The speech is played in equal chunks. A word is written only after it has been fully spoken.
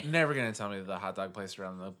never gonna tell me that the hot dog place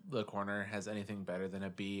around the corner has anything better than a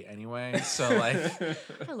B anyway. So like,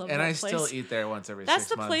 I love and that I place. still eat there once every That's 6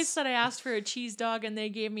 the months. place that I asked for a cheese dog, and they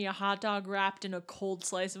gave me a hot dog wrapped in a cold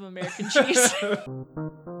slice of American cheese.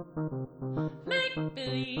 Make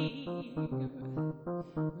believe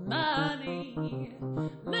money,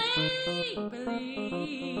 make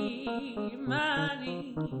believe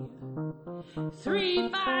money. Three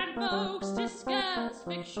fine folks discuss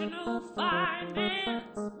fictional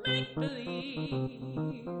finance. Make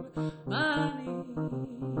believe money.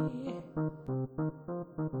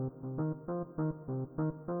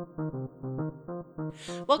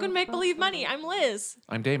 Welcome to Make Believe Money. I'm Liz.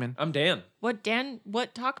 I'm Damon. I'm Dan. What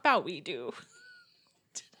talk about we do?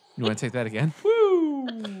 You want to take that again? Woo!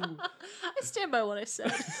 I stand by what I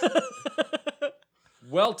said.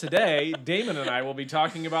 Well, today, Damon and I will be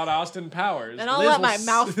talking about Austin Powers. And I'll Liz let will my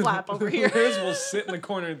mouth flap over here. Liz will sit in the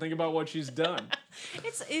corner and think about what she's done.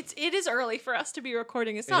 It is early for us to be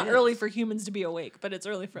recording. It's It not is. early for humans to be awake, but it's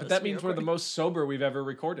early for us But that to be means we're the recording. most sober we've ever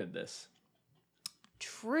recorded this.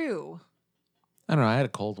 True. I don't know. I had a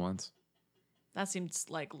cold once. That seems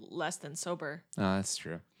like less than sober, No, that's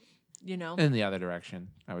true. you know? In the other direction,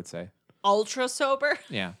 I would say. Ultra sober?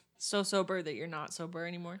 Yeah. So sober that you're not sober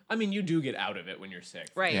anymore. I mean, you do get out of it when you're sick.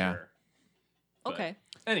 for Right. Yeah. sure. But Okay.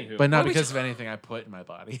 Anywho. But not What are we because of anything I put in my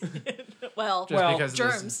body. Well, Just Well, because of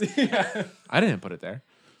germs. this- yeah. I didn't put it there.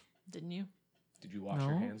 Didn't you? Did you wash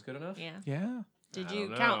your No. hands good enough? Yeah. Yeah. Did I you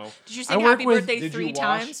don't count? know. Did you I sing work happy with- birthday Did you 3 wash-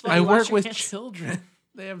 times? while I you wash work your with hands? children.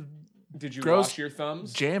 They have Did you Gross wash your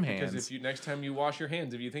thumbs? jam Because hands. if you next time you wash your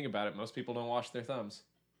hands, if you think about it, most people don't wash their thumbs.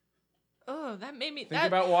 Oh, that made me. Think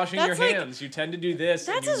about washing your that's like- hands. You tend to do this,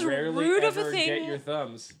 and that's you as rarely rude of a ever get thing- your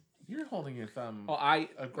thumbs. You're holding your thumb Oh, I.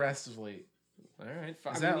 aggressively. All right.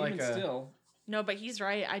 Fine. Is that like even a- still? No, but he's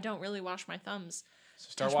right. I don't really wash my thumbs. So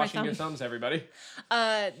start touch my washing your thumb. thumbs, everybody.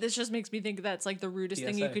 This just makes me think that's like the rudest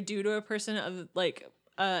thing you PSA. could do to a person of like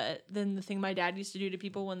than the thing my dad used to do to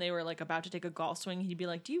people when they were like about to take a golf swing. He'd be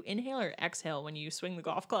like, "Do you inhale or exhale when you swing the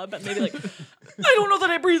golf club?" And they'd be like, "I don't know that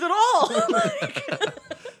I breathe at all." Like-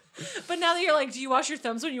 but now that you're like, "Do you wash your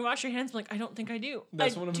thumbs when you wash your hands?" I'm like, "I don't think I do."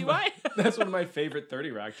 That's I, one of do my, I? That's one of my favorite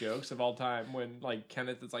 30 Rock jokes of all time. When like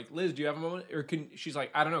Kenneth is like, "Liz, do you have a moment?" Or she's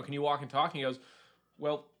like, "I don't know. Can you walk and talk?" And he goes,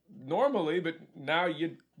 "Well, normally, but now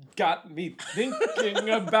you got me thinking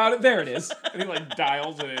about it." There it is. And he like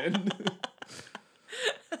dials it in.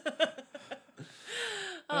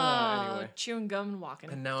 Anyway. Chewing gum and walking.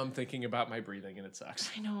 And now I'm thinking about my breathing, and it sucks.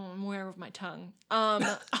 I know, I'm aware of my tongue.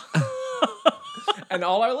 And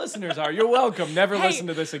all our listeners are. You're welcome. Never Hey, listen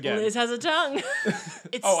to this again. Liz has a tongue.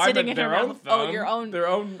 It's Oh, I sitting meant in her their own mouth. thumb. Oh, your own. Their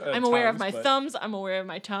own. I'm aware of tongues, my but thumbs. I'm aware of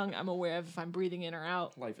my tongue. I'm aware of if I'm breathing in or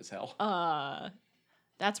out. Life is hell.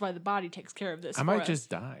 That's why the body takes care of this. I for might us. just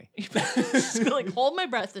die. Just go like hold my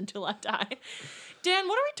breath until I die. Dan,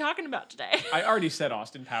 what are we talking about today? I already said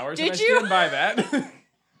Austin Powers, Did and I you? stand by that.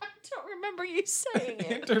 I don't remember you saying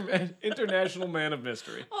it. International Man of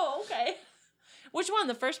Mystery. Oh, okay. Which one?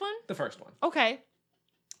 The first one? The first one. Okay.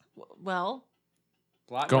 Well,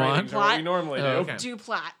 Plot Go and on. ratings are what Plot. we normally do. Oh, okay. do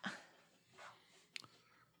plot.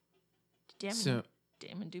 Damon, So,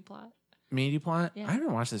 Damon do plot. Meaty Plot? Yeah. I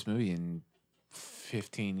haven't watched this movie in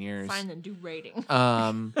 15 years. Fine, then do rating.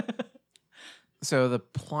 So the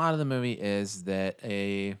plot of the movie is that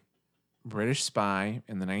a British spy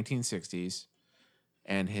in the 1960s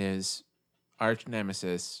and his arch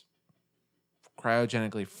nemesis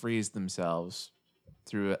cryogenically freeze themselves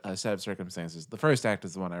through a set of circumstances. The first act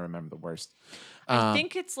is the one I remember the worst. I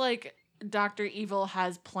think it's like Dr. Evil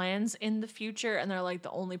has plans in the future, and they're like the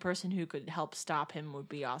only person who could help stop him would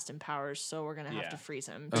be Austin Powers, so we're gonna have Yeah. to freeze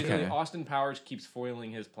him. Okay. Basically, Austin Powers keeps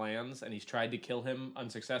foiling his plans, and he's tried to kill him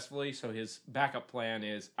unsuccessfully. So his backup plan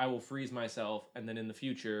is, I will freeze myself, and then in the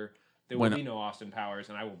future, there will When- be no Austin Powers,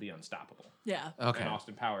 and I will be unstoppable. Yeah. Okay. And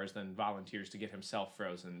Austin Powers then volunteers to get himself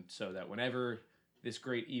frozen, so that whenever this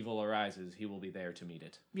great evil arises, he will be there to meet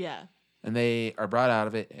it. Yeah. And they are brought out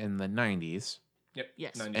of it in the 90s. Yep.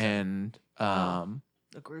 Yes. 97. And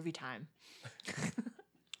The groovy time.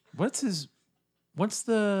 what's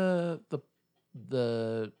the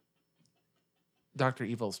Dr.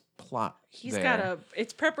 Evil's plot? He's there? got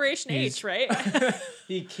it's preparation He's- H, right?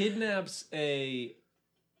 He kidnaps a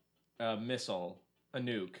missile, a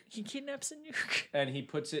nuke, He kidnaps a nuke. and he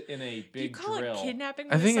puts it in a You big call drill. it kidnapping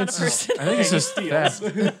I when think it's not a it's person? I think it's He just steals.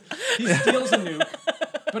 theft. He steals a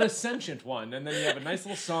nuke, but a sentient one, and then you have a nice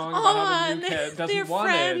little song about how the and nuke they're doesn't want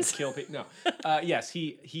friends. to kill people. No, yes,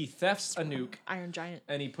 he thefts a nuke Iron Giant.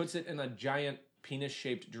 and he puts it in a giant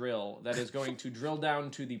penis-shaped drill that is going to drill down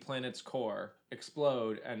to the planet's core,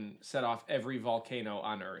 explode, and set off every volcano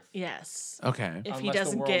on Earth. Yes. Okay. If Unless he the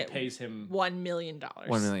doesn't world get pays him, $1 million.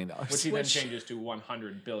 $1 million. which he then Which- changes to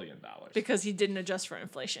 $100 billion. Because he didn't adjust for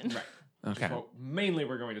inflation. Right. Okay. Well, mainly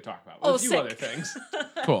we're going to talk about. Oh, With a few sick. other things.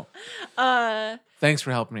 Cool. Uh, Thanks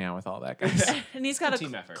for helping me out with all that, guys. and he's got a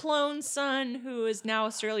Team effort. clone son who is now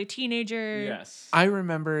a surly teenager. Yes. I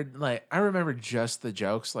remembered just the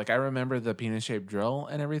jokes. Like I remember the penis shaped drill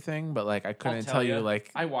and everything, but like I I'll couldn't tell you ya,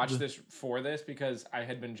 like I watched this for this because I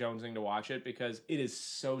had been jonesing to watch it because it is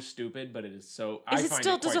so stupid, but it is so. I Is it find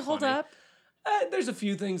still, it does quite it hold funny. up? There's a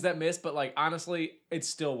few things that miss, but like honestly, it's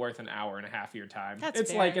still worth an hour and a half of your time. That's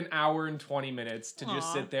it's fair. like an hour and 20 minutes to just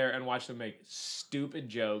Aw. sit there and watch them make stupid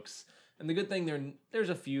jokes. And the good thing there's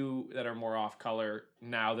a few that are more off color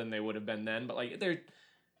now than they would have been then, but like they're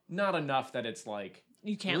not enough that it's like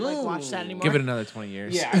You can't like watch that Ooh. anymore. give it another 20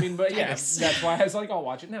 years. yeah. I mean, but yeah, Yikes. that's why I was like, I'll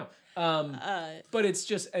watch it now. Uh, But it's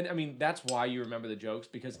just, and I mean, that's why you remember the jokes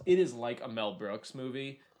because it is like a Mel Brooks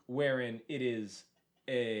movie wherein it is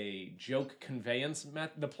a joke conveyance.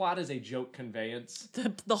 The plot is a joke conveyance.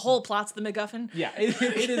 the whole plot's the MacGuffin. Yeah,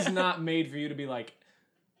 it is not made for you to be like,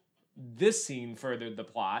 this scene furthered the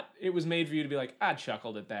plot. It was made for you to be like, I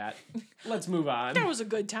chuckled at that. Let's move on. That was a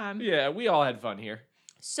good time. Yeah, we all had fun here.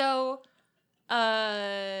 So,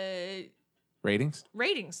 Ratings?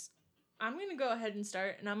 ratings. I'm going to go ahead and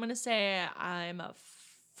start, and I'm going to say I'm a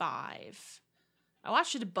 5. I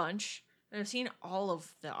watched it a bunch, and I've seen all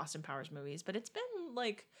of the Austin Powers movies, but it's been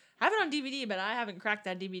like, I have it on DVD, but I haven't cracked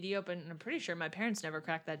that DVD open, and I'm pretty sure my parents never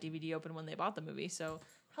cracked that DVD open when they bought the movie, so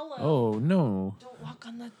hello. Oh no. Don't walk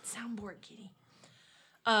on the soundboard, kitty.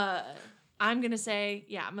 I'm going to say,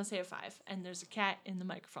 I'm going to say a 5, and there's a cat in the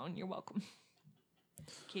microphone. You're welcome.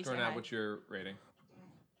 Casey, Jordan, hi. what's your rating?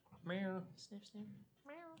 Meow, Sniff, sniff.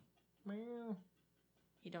 Meow. meow.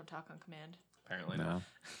 You don't talk on command. Apparently not. No.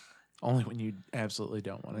 Only when you absolutely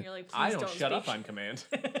don't want it. You're like, please I don't shut speak. up on command.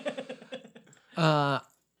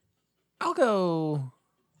 I'll go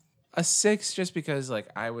a 6 just because like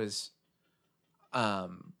I was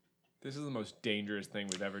This is the most dangerous thing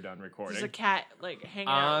we've ever done recording. There's a cat like hanging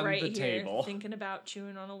On out right the here, table. thinking about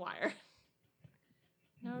chewing on a wire.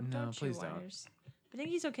 No, No, don't chew please don't. wires. I think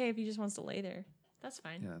he's okay if he just wants to lay there. That's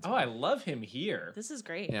fine. yeah, that's Oh, I love him here. This is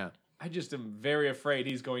great. yeah. I just am very afraid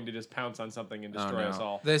he's going to just pounce on something and Oh, destroy no. us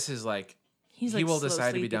all. This is like He's he like will slow, decide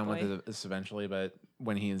to be sleepy done boy. with this eventually, but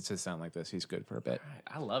when he insists on like this, he's good for a bit.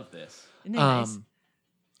 I love this. Isn't it nice?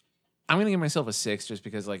 I'm gonna give myself a 6 just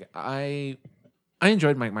because like I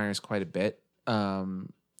enjoyed Mike Myers quite a bit.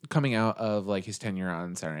 Coming out of like his tenure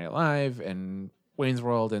on Saturday Night Live and Wayne's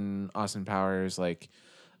World and Austin Powers, like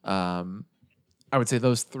I would say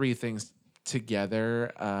those 3 things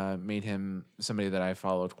together made him somebody that I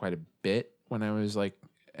followed quite a bit when I was like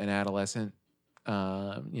an adolescent,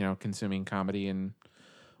 consuming comedy and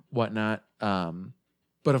whatnot.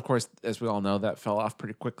 But of course, as we all know, that fell off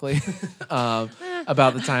pretty quickly.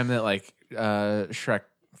 About the time that like Shrek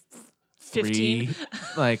 3 15.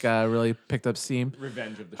 like really picked up steam.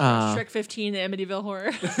 Revenge of the Shrek 15, the Amityville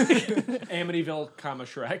Horror. Shrek. Amityville,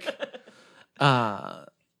 Shrek.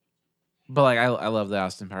 But like I love the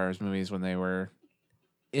Austin Powers movies when they were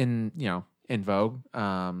in vogue.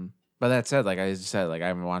 But that said, like I just said, like I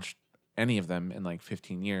haven't watched any of them in like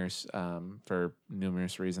 15 years for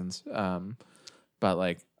numerous reasons. But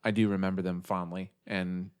like I do remember them fondly,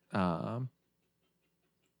 and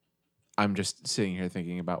I'm just sitting here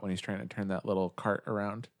thinking about when he's trying to turn that little cart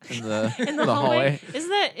around in the in the hallway.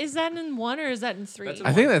 hallway. Is that in 1 or is that in 3? That's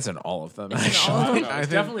I think that's in all of them. It's in all of actually. them? No, I it's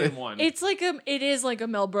think definitely in one. It's like it is like a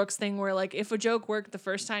Mel Brooks thing where like if a joke worked the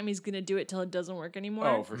first time, he's gonna do it till it doesn't work anymore.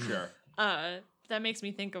 Oh, for sure. That makes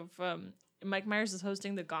me think of Mike Myers is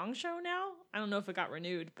hosting the Gong Show now. I don't know if it got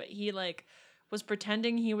renewed, but he like was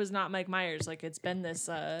pretending he was not Mike Myers. Like it's been this.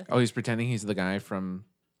 Oh, he's pretending he's the guy from.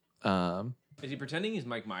 Is he pretending he's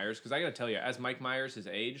Mike Myers? Because I gotta tell you, as Mike Myers has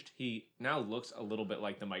aged, he now looks a little bit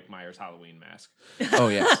like the Mike Myers Halloween mask. Oh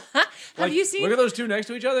yes. Have you seen? Look at those two next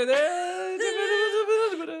to each other there.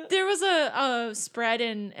 There was a spread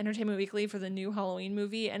in Entertainment Weekly for the new Halloween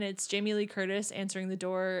movie, and it's Jamie Lee Curtis answering the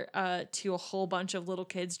door to a whole bunch of little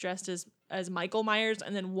kids dressed as Michael Myers,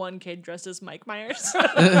 and then one kid dressed as Mike Myers.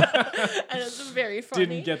 And it's very funny.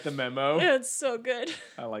 Didn't get the memo. Yeah, it's so good.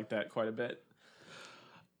 I like that quite a bit.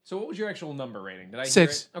 So, what was your actual number rating? Did I 6.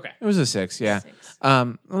 hear it? Okay. It was a 6. Yeah. 6.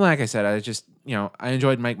 Like I said, I just I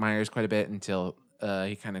enjoyed Mike Myers quite a bit until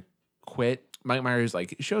he kind of quit. Mike Myers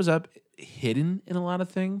like shows up hidden in a lot of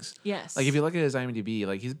things. Yes. Like if you look at his IMDb,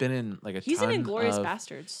 like he's been in like a He's ton in Inglourious of,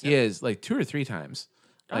 Bastards. He is like 2 or 3 times.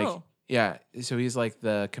 Like Oh. yeah, so he's like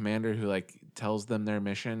the commander who like tells them their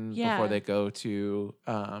mission Yeah. before they go to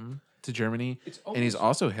Germany. It's And he's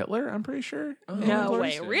almost- also Hitler, I'm pretty sure. Oh, No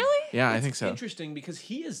way, interesting. really? Yeah, I It's think so. Interesting because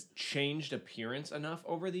he has changed appearance enough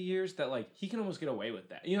over the years that like he can almost get away with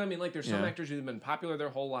that. You know what I mean? Like there's some Yeah. actors who've been popular their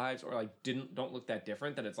whole lives or like don't look that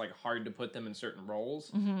different that it's like hard to put them in certain roles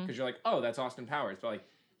because you're like, oh, that's Austin Powers, but like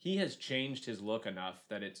he has changed his look enough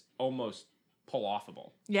that it's almost pull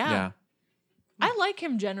offable. Yeah. I like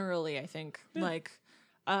him generally, I think. Like,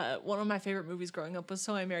 one of my favorite movies growing up was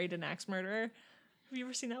So I Married an Axe Murderer. Have you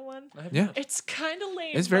ever seen that one? I have Yeah. not- It's kind of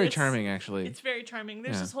lame. It's but very charming, actually. It's very charming.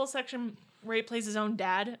 There's Yeah. this whole section where he plays his own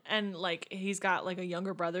dad, and like he's got like a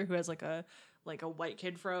younger brother who has like a white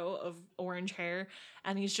kid fro of orange hair,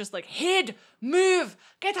 and he's just like, "Hid, move,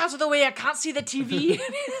 get out of the way! I can't see the TV."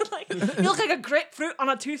 Like he looks like a grapefruit on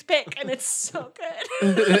a toothpick, and it's so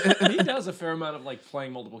good. he does a fair amount of like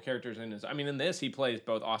playing multiple characters in his. I mean, in this he plays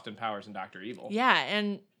both Austin Powers and Dr. Evil. Yeah,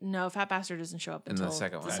 and no, Fat Bastard doesn't show up In the until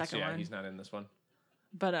second one. The That's- second yeah, one. he's not in this one.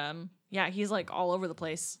 But yeah, he's like all over the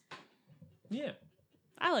place. Yeah.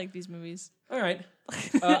 I like these movies. All right.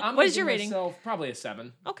 I'm What gonna is your give rating? myself probably a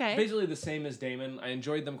 7. Okay. Basically the same as Damon. I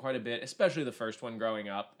enjoyed them quite a bit, especially the first one growing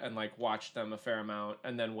up, and like watched them a fair amount,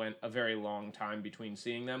 and then went a very long time between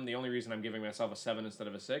seeing them. The only reason I'm giving myself a 7 instead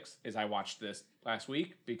of a 6 is I watched this last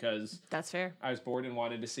week because That's fair. I was bored and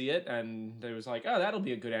wanted to see it, and it was like, oh, that'll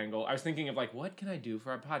be a good angle. I was thinking of like, what can I do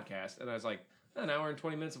for our podcast? And I was like, an hour and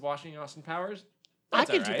 20 minutes of watching Austin Powers. I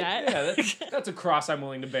That's could do all right. that. Yeah, that's a cross I'm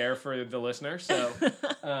willing to bear for the listener. So,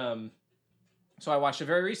 so I watched it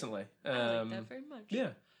very recently. I like that very much. Yeah,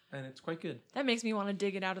 and it's quite good. That makes me want to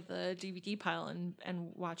dig it out of the DVD pile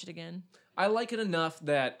and watch it again. I like it enough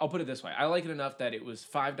that I'll put it this way: I like it enough that it was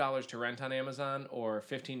 $5 to rent on Amazon or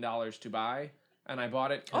 $15 to buy, and I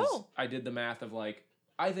bought it because Oh. I did the math of like,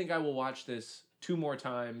 I think I will watch this 2 more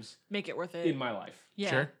times Make it worth it. in my life. Yeah.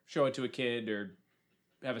 Sure. Show it to a kid or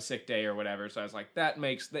have a sick day or whatever. So I was like,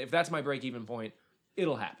 if that's my break even point,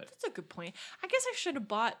 it'll happen. That's a good point. I guess I should have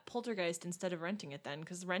bought Poltergeist instead of renting it then,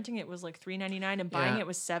 because renting it was like $3.99 and buying Yeah. it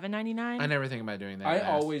was $7.99. I never think about doing that. I math.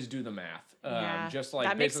 always do the math. Yeah. Just like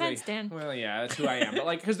That makes basically- sense, Dan. Well, yeah, that's who I am. But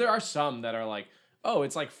like, because there are some that are like, oh,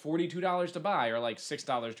 it's like $42 to buy or like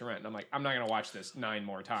 $6 to rent. And I'm like, I'm not gonna watch this 9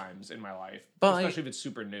 more times in my life, But, especially if it's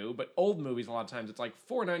super new. But old movies, a lot of times, it's like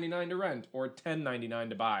 $4.99 to rent or $10.99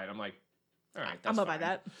 to buy, and I'm like, all right, I'm that's gonna buy fine.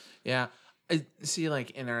 that. Yeah. I see,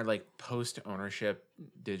 like, in our, like, post-ownership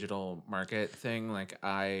digital market thing, like,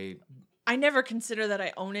 I never consider that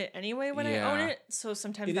I own it anyway when I own Yeah. it, so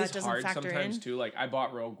sometimes It that is doesn't hard factor sometimes in. too. Like I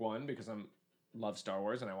bought Rogue One because I'm love Star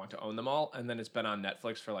Wars and I want to own them all, and then it's been on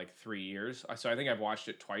Netflix for like 3 years. So I think I've watched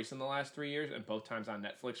it twice in the last 3 years, and both times on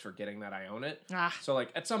Netflix, forgetting that I own it. Ah, So like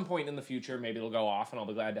at some point in the future, maybe it'll go off, and I'll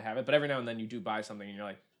be glad to have it. But every now and then you do buy something, and you're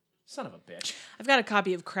like, son of a bitch. I've got a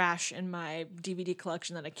copy of Crash in my DVD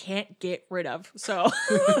collection that I can't get rid of. So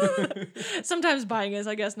sometimes buying is,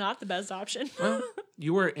 I guess, not the best option. well,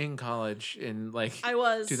 you were in college in, like, I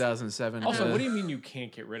was 2007. Also, to- what do you mean you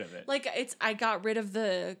can't get rid of it? like I got rid of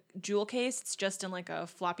the jewel case. It's just in like a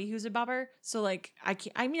floppy Husa So like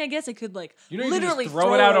I mean I guess I could like You know, you literally can just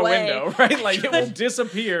throw it out away. a window, right? Like it will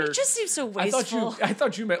disappear. It just seems so I wasteful.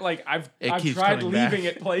 thought you meant like I've keeps tried coming leaving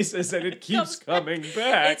back. it places and it keeps Comes back. coming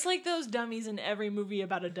back. It's like those dummies in every movie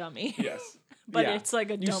about a dummy. yes. But it's like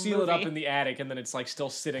a you dumb seal it up movie. in the attic and then it's like still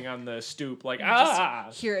sitting on the stoop like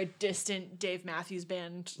Just hear a distant Dave Matthews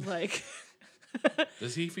Band like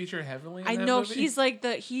Does he feature heavily in I that know movie? he's like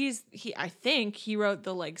he I think he wrote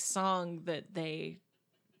the like song that they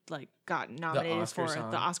like got nominated Oscar for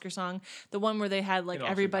song? the Oscar song, the one where they had like In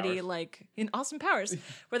Austin everybody Powers. like in Austin Powers,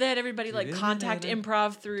 where they had everybody like contact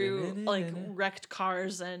improv through like wrecked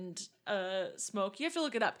cars and smoke. You have to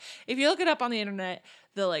look it up. If you look it up on the internet,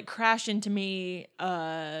 the like Crash Into Me.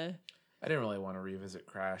 I didn't really want to revisit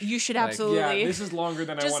Crash. You should Like, absolutely- Yeah, this is longer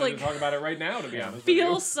than I Just, wanted like, to talk about it right now, to be honest with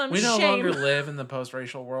Feel you. some We no shame. longer live in the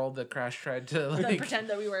post-racial world that Crash tried to, Then like, pretend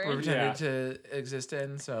that we were or in. pretended to exist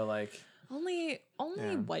in. So, like, Only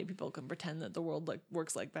Yeah. white people can pretend that the world like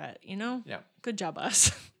works like that, you know? yeah. Good job,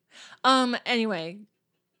 us. Anyway,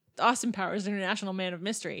 Austin Powers, International Man of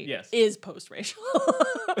Mystery, Yes. is post-racial.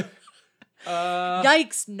 Uh,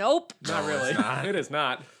 Yikes! Nope. not really. it's not. It is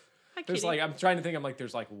not. I'm There's kidding. like I'm trying to think. I'm like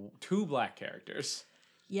there's like 2 black characters.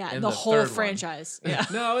 yeah, in the the whole third one. franchise. Yeah.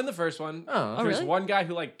 No, in the first one. Oh, There's really? one guy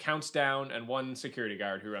who like counts down and one security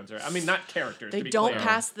guard who runs around. I mean, not characters. They to be don't clear.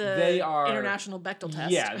 pass the They are- international Bechdel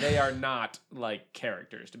test. Yeah, they are not like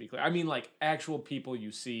characters. To be clear, I mean like actual people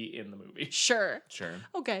you see in the movie. Sure. Sure.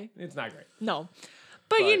 Okay. It's not great. No.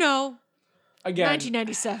 But you But- know, Again,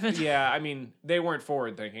 1997. yeah, I mean they weren't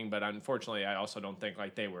forward thinking, but unfortunately, I also don't think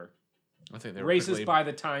like they were I think they were racist quickly- by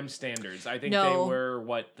the time standards. I think they No. were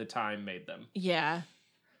what the time made them. Yeah.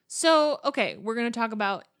 So, okay, we're going to talk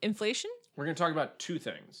about inflation. We're going to talk about two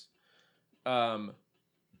things.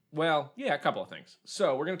 Well, yeah, a couple of things.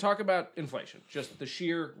 So we're going to talk about inflation, just the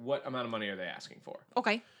sheer what amount of money are they asking for.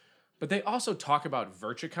 Okay. But they also talk about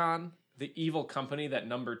Verticon, the evil company that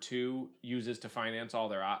number 2 uses to finance all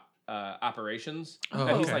their operations. Oh,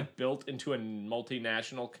 that he's okay. like built into a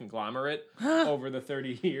multinational conglomerate over the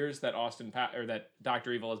 30 years that that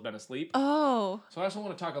Dr. Evil has been asleep. Oh. So I also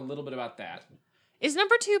want to talk a little bit about that. Is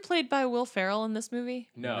number 2 played by Will Ferrell in this movie?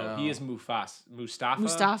 No, No. he is Mustafa.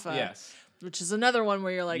 Mustafa. Yes. Which is another one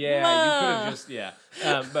where you're like, Yeah, you could "Whoa."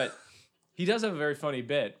 have just but he does have a very funny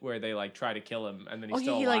bit where they like try to kill him and then he's Oh,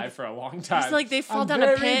 still he, alive like- for a long time. like they fall I'm down a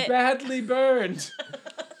very pit. badly burned.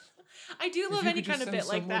 I do If love you any could just kind of send bit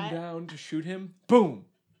like someone that. down to shoot him, boom.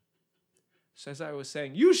 So as I was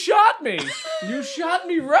saying, you shot me. You shot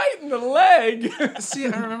me right in the leg. See, I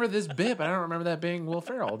remember this bit, but I don't remember that being Will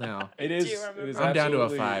Ferrell now. It is. Do you remember? It is I'm down to a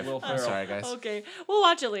absolutely 5. Will I'm Ferrell. sorry, guys. Okay, we'll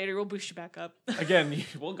watch it later. We'll boost you back up. Again,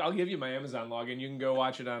 I'll give you my Amazon login. You can go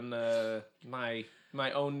watch it on my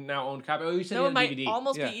own now owned copy. Oh, you said No, you it had might DVD.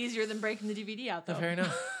 almost Yeah. be easier than breaking the DVD out, though. Fair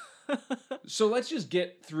enough. So let's just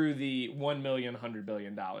get through the 1 million, $100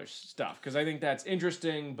 billion stuff because I think that's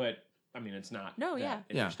interesting, but I mean it's not. No, that yeah.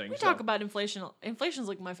 interesting. We So- talk about inflation. Inflation's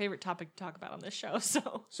like my favorite topic to talk about on this show.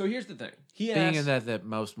 So So here's the thing. He Being asked, in that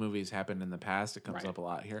most movies happened in the past, it comes Right. up a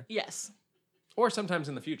lot here. yes, or sometimes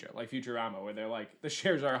in the future, like Futurama, where they're like the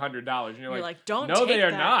shares are $100, and you're you're like, like, don't. no, they take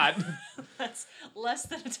are that. not. That's less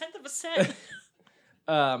than 1/10%.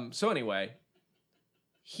 So anyway,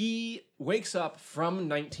 he wakes up from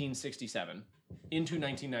 1967 into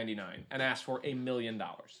 1999 and asks for $1 million.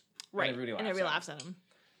 Right, And everybody laughs. and at everybody him. laughs at him.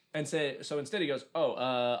 And so instead he goes,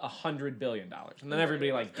 $100 billion. And then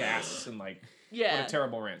everybody like gasps and like, Yeah. what a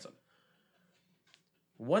terrible ransom.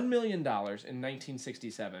 $1 million in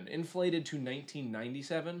 1967, inflated to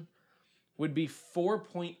 1997, would be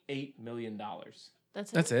 $4.8 million.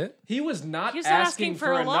 That's it. That's it? He was not He was not asking asking for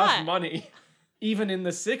for a enough lot. money, even in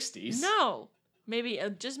the 60s. No. Maybe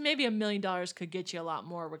just maybe $1 million could get you a lot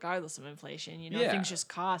more regardless of inflation. You know, Yeah. things just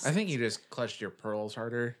cost. I think you just clutched your pearls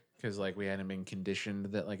harder because like we hadn't been conditioned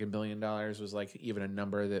that like $1 billion was like even a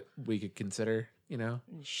number that we could consider, you know?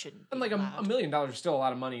 you shouldn't. And be like allowed. $1 million is still a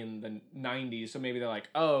lot of money in the 90s, so maybe they're like,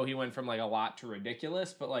 oh, he went from like a lot to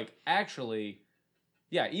ridiculous. But like actually,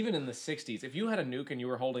 yeah, even in the 60s, if you had a nuke and you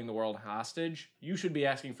were holding the world hostage, you should be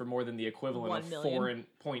asking for more than the equivalent 1 of million.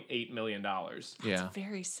 $4.8 million. Yeah.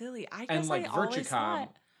 Very silly. I guess And like I always Verticom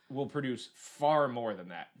thought. will produce far more than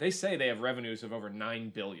that. They say they have revenues of over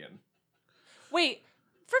 $9 billion. Wait,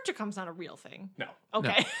 Verticom's not a real thing. No.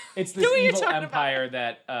 Okay. It's Know this what you're evil talking about. empire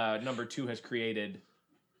that number 2 has created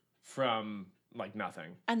from like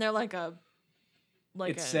nothing. And they're like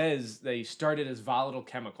It says they started as volatile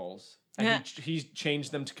chemicals, and Yeah. he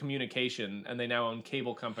changed them to communication, and they now own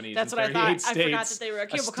cable companies. That's in what I 38 thought. I States, forgot that they were a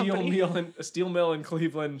cable steel company. a steel mill in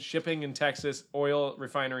Cleveland, shipping in Texas, oil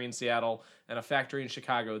refinery in Seattle, and a factory in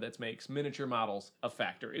Chicago that makes miniature models of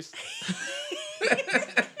factories.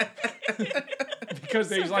 Because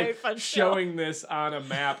It's a they're very like fun show. showing this on a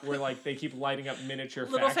map where like they keep lighting up miniature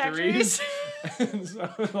Little factories. And so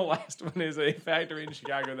the last one is a factory in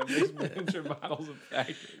Chicago that makes miniature models of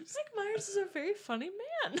factories. Mike Myers is a very funny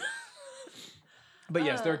man. But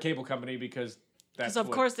yes, they're a cable company because that's 'Cause of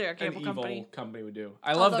what course they're a an cable evil company. company would do.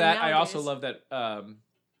 I love Although that. I also nowadays- love that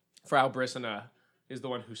Frau Brissina is the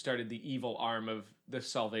one who started the evil arm of the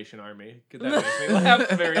Salvation Army. 'Cause that makes me laugh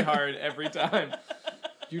very hard every time.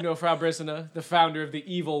 Do you know Frau Brissina, the founder of the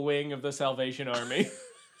evil wing of the Salvation Army?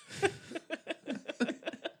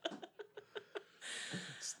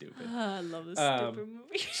 Stupid. I love this Um, stupid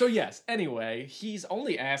movie. So yes, anyway, he's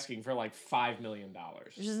only asking for like $5 million.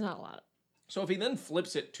 Which is not a lot. So if he then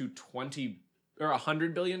flips it to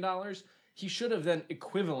 $100 billion, he should have then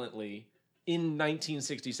equivalently in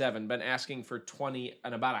 1967 been asking for 20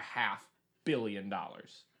 and about $500 million.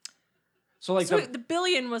 So like So the the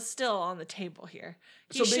billion was still on the table here.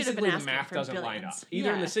 He so should have basically been the asking math for doesn't line up. billions. Either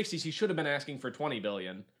in Yeah. the 60s he should have been asking for 20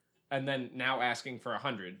 billion and then now asking for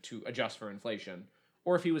 100 to adjust for inflation.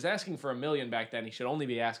 Or if he was asking for $1 million back then, he should only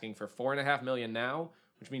be asking for $4.5 million now,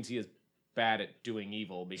 which means he is bad at doing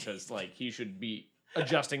evil because like he should be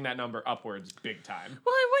adjusting that number upwards big time.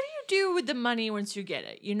 Well, and what do you do with the money once you get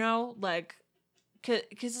it? You know, like, because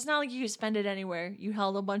it's not like you could spend it anywhere. You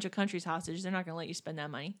held a bunch of countries hostage. They're not going to let you spend that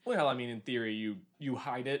money. Well, I mean, in theory, you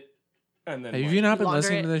hide it, and then Have like, you not been launder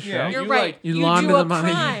listening it. to this Yeah, show? you You're right. like- You you launder do the a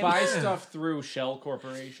money. crime. buy stuff through shell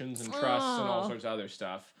corporations and trusts and all Oh. sorts of other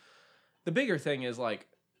stuff. The bigger thing is like,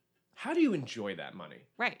 how do you enjoy that money?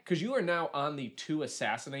 Right. Because you are now on the to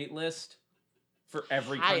assassinate list for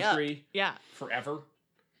every High up. country Yeah. forever.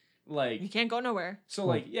 You Like, can't go nowhere. so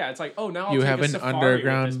like, yeah, it's like, oh, now I'll You take have a an safari with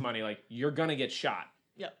underground- this money. Like, you're gonna get shot.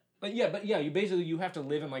 Yep. Like, yeah, you have to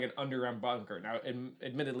live in like an underground bunker. Now,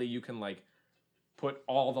 admittedly, you can like put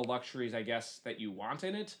all the luxuries, I guess, that you want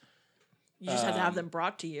in it. You just have to have them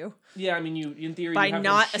brought to you. Yeah, I mean, you in theory By you have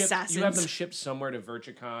not them shipped, assassins. You have them shipped somewhere to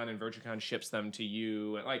Verchicon, and Verchicon ships them to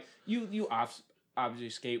you. And like you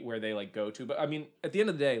obfuscate where they like go to. But I mean, at the end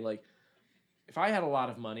of the day, like if I had a lot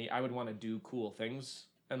of money, I would want to do cool things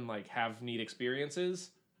and like have neat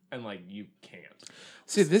experiences. And like you can't.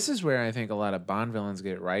 See, this is where I think a lot of Bond villains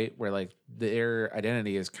get it right, where like their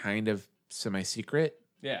identity is kind of semi-secret.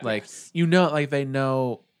 Yeah. Like like they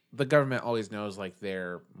know the government always knows like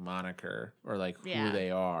their moniker or like Yeah. who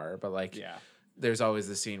they are, but like yeah. there's always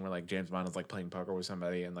the scene where like James Bond is like playing poker with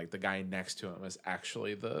somebody, and like the guy next to him is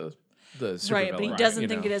actually the super Right, but he villain, doesn't you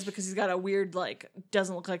think know? it is because he's got a weird, like,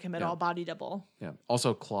 doesn't look like him at Yeah. all body double. Yeah.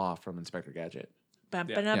 Also, Claw from Inspector Gadget.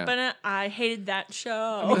 I hated that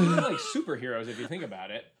show. I mean, even like superheroes, if you think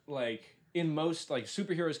about it, like in most like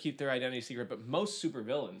superheroes keep their identity secret, but most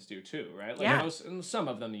supervillains do too, right? Like Yeah. most, and some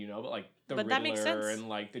of them, but like the But that makes Riddler sense. and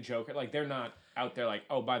like the Joker, like they're not out there like,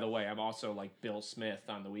 oh, by the way, I'm also like Bill Smith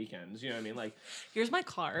on the weekends. You know what I mean? Like, Here's my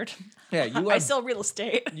card. yeah, you I are sell real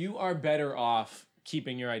estate. you are better off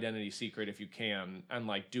keeping your identity secret if you can, and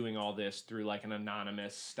like doing all this through like an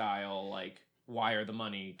anonymous style, like wire the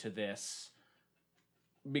money to this,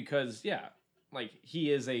 because like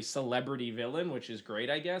he is a celebrity villain, which is great,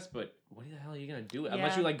 I guess, but what the hell are you gonna do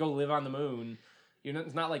unless Yeah. you like go live on the moon?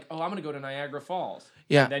 It's not like, oh, I'm gonna go to Niagara Falls.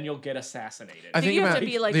 Yeah. And then you'll get assassinated. I think you have about to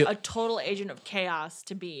be like the- a total agent of chaos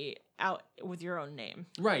to be out with your own name.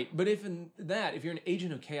 Right, but if you're an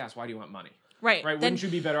agent of chaos, why do you want money? Right. Right? Then, Wouldn't you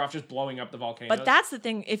be better off just blowing up the volcanoes? but that's the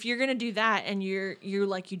thing. If you're gonna do that and you're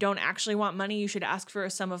like you don't actually want money, you should ask for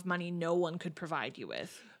a sum of money no one could provide you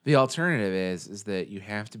with. The alternative is that you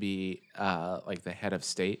have to be like the head of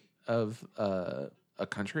state of a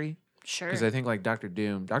country, Sure. because I think like Doctor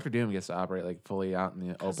Doom gets to operate like fully out in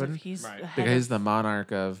the open He's Right. the head because he's of the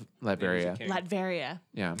monarch of Yeah, he's a Latveria. king. Latveria.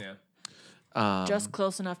 Yeah. Yeah. Just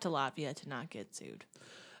close enough to Latvia to not get sued.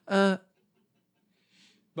 But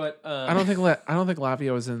I don't think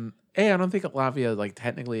Latvia was in. I don't think Latvia like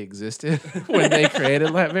technically existed when they created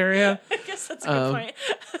Latveria. I guess that's a good point.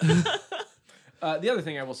 The other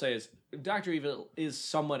thing I will say is Dr. Evil is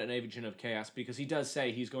somewhat an agent of chaos because he does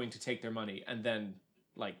say he's going to take their money and then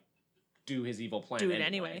like do his evil plan. Do it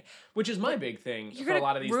anyway. Which is my big thing You're for a gonna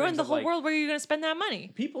lot of these ruin things the of, whole like, world where you're gonna spend that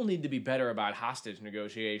money. people need to be better about hostage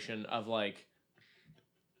negotiation of like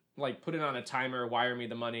put it on a timer, wire me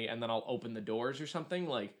the money, and then I'll open the doors or something.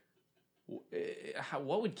 Like,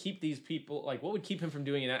 what would keep these people, like, what would keep him from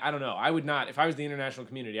doing it? I don't know. I would not, if I was the international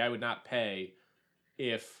community, I would not pay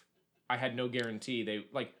if I had no guarantee.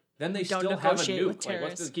 Then they Don't still have a negotiate with nuke. Like,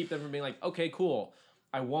 what's to terrorists. keep them from being like, okay, cool,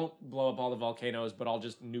 I won't blow up all the volcanoes, but I'll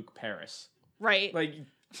just nuke Paris. Right. Like,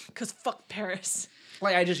 Because fuck Paris.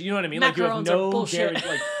 I just, you know what I mean? Like, you have Macarons are no bullshit. guarantee.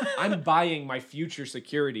 Like, I'm buying my future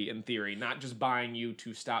security in theory, not just buying you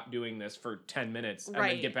to stop doing this for 10 minutes and then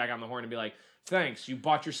Right. get back on the horn and be like, thanks, you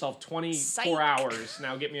bought yourself 24 Psych. hours.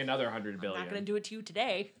 Now get me another 100 I'm billion. not gonna do it to you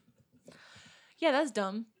today. Yeah, that's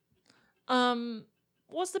dumb.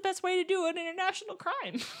 What's the best way to do an international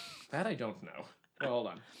crime? That I don't know. Well, hold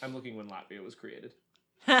on. I'm looking when Latvia was created.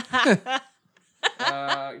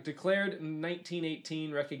 Declared in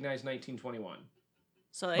 1918, recognized 1921.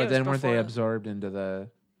 So it But was then weren't they before- absorbed into the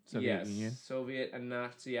Soviet Yes, Union? Soviet and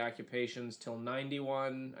Nazi occupations till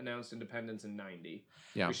 91, announced independence in 90.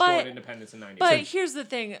 Yeah. Restored But- independence in 90. But here's the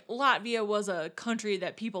thing: Latvia was a country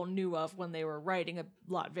that people knew of when they were writing a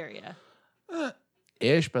Latveria.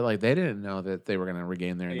 Ish, but like they didn't know that they were going to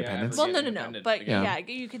regain their Yeah, independence. ever Well, get no. independent But again. yeah,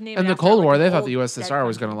 you could name. In it the after, Cold like, War, an they thought old the dead USSR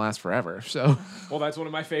was going to country. last forever. So Well, that's one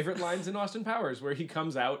of my favorite lines in Austin Powers, where he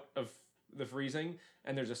comes out of the freezing,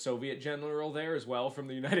 and there's a Soviet general there as well from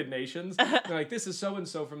the United Nations. They're like, this is so and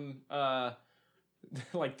so from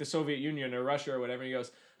like the Soviet Union or Russia or whatever. And he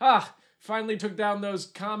goes, finally took down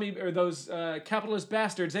those those capitalist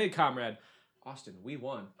bastards, eh, comrade? Austin, we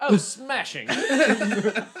won. Oh, smashing!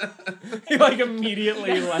 He like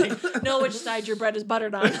immediately like Know which side your bread is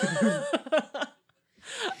buttered on.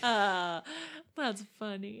 That's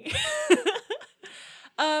funny.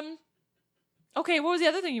 Okay, what was the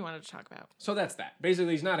other thing you wanted to talk about? So that's that.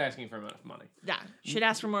 Basically, he's not asking for enough money. Yeah, should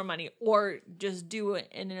ask for more money or just do an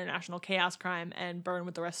international chaos crime and burn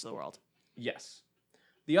with the rest of the world. Yes.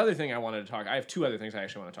 The other thing I wanted to I have two other things I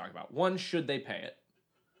actually want to talk about. One, should they pay it?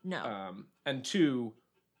 No. And two,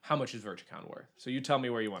 how much is Verticon worth? So you tell me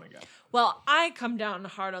where you want to go. Well, I come down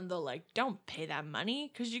hard on the don't pay that money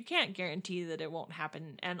because you can't guarantee that it won't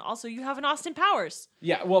happen. And also, you have an Austin Powers.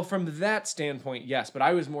 Yeah, well, from that standpoint, yes, but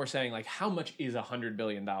I was more saying how much is $100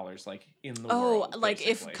 billion in the world? If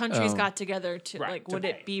basically? countries Oh. got together to Right, to would pay.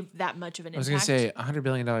 it be that much of an I was impact? gonna say $100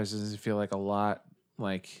 billion doesn't feel like a lot,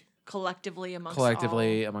 collectively amongst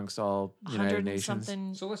amongst all United 100 Nations.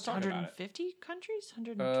 something. So let's talk about it. 150 countries, I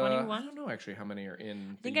 121. don't know actually how many are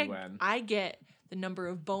in I think the UN. I get the number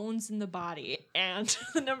of bones in the body and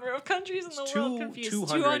the number of countries in the world confused.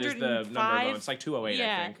 200 is the number of 205. bones. It's like 208,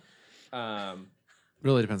 Yeah. I think.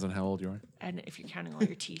 Really depends on how old you are. And if you're counting all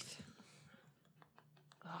your teeth.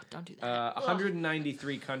 Oh, don't do that.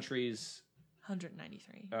 193 countries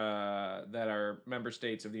 193. that are member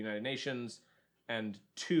states of the United Nations, and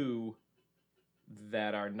 2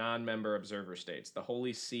 that are non-member observer states: the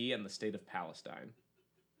Holy See and the State of Palestine.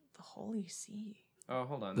 The Holy See. Oh,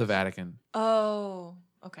 hold on. The Vatican. Oh,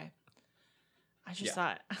 okay. I just Yeah.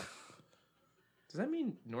 thought. Does that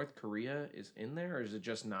mean North Korea is in there, or is it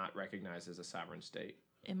just not recognized as a sovereign state?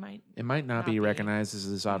 It might. It might not Not be be. recognized as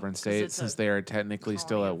a sovereign state it's a since they are technically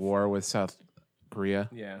still colony at of- war with South Korea.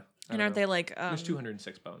 Yeah. I And don't aren't know. they like? There's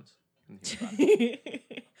 206 bones. In the human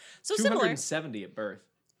body. So similar. 270 at birth.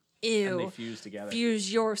 And they Ew. fuse together.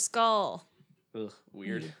 Fuse your skull. Ugh,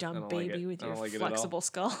 weird. You I dumb don't like baby it. with I your don't like it at all. flexible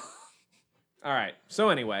skull. All right. So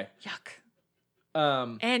anyway,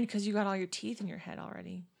 Yuck. And because you got all your teeth in your head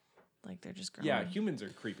already. Like they're just growing. yeah, humans are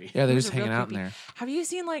creepy. Yeah, they're Those just are real hanging out in creepy. there. Have you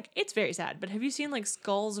seen it's very sad, but have you seen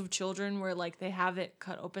skulls of children where they have it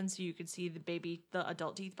cut open so you could see the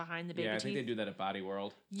adult teeth behind the baby Yeah, I teeth? think they do that at Body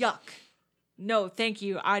World. Yuck. No, thank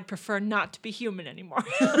you. I'd prefer not to be human anymore.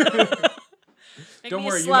 Make Don't me a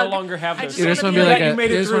worry, you slug. no longer have I those. You just wanna want to be be like You a, made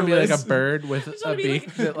you it just want to through, be like a Liz. bird with I just a wanna be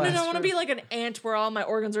beak that and then I lasts. want to be like an ant where all my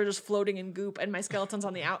organs are just floating in goop and my skeleton's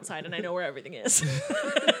on the outside and I know where everything is.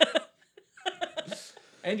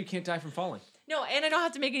 And you can't die from falling. No, and I don't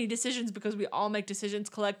have to make any decisions because we all make decisions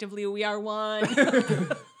collectively. We are one.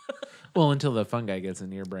 Well, until the fungi gets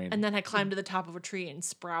into your brain. And then I climb to the top of a tree and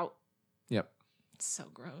sprout. Yep. It's so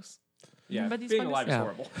gross. Yeah, But these being fungus- alive is Yeah.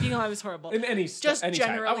 horrible. Being alive is horrible. In any Just any type.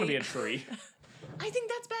 I want to be generally. a tree. I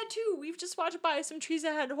think that's bad too. We've just walked by some trees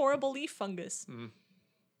that had horrible leaf fungus.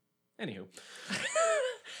 Anywho,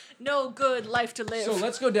 No good life to live. so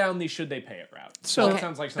let's go down the should they pay it route. So that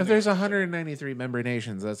sounds like something. if there's I should say. 193 member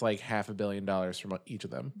nations, that's like $500 million from each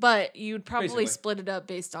of them. But you'd probably Basically. split it up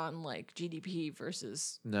based on GDP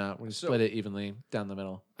versus. No, we So- split it evenly down the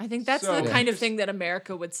middle. I think that's So- the kind of Yeah. thing that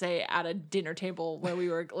America would say at a dinner table where we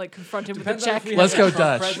were confronted with a Depends on check. if we Let's have a go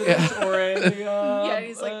Trump Dutch. president or a Yeah,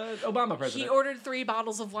 he's like- Obama He president. ordered 3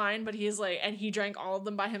 bottles of wine, but he's and he drank all of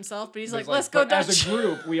them by himself. But he's But like, it's let's go but Dutch. As a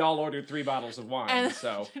group, we all ordered 3 bottles of wine. And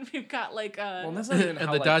So we've got well, that's not even And how,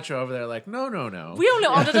 the like, Dutch are over there like, no. we only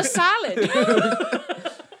ordered a salad.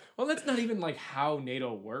 Well, that's not even how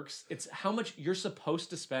NATO works. It's how much you're supposed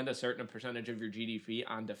to spend a certain percentage of your GDP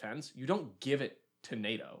on defense. You don't give it to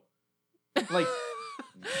NATO. Like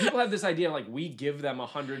people have this idea we give them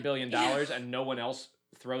 $100 billion and no one else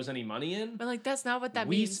throws any money in. But that's not what that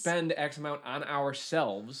We means. spend X amount on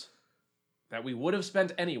ourselves that we would have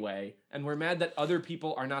spent anyway, and we're mad that other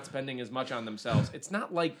people are not spending as much on themselves. It's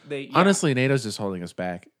not like they Honestly, NATO's just holding us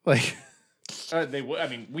back. Like, I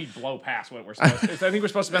mean, we blow past what we're supposed to. I think we're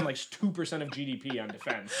supposed to spend 2% of GDP on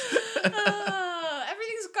defense.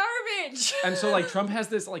 Everything's garbage. And so Trump has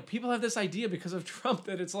this people have this idea because of Trump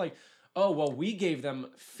that it's oh well, we gave them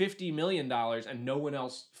 $50 million and no one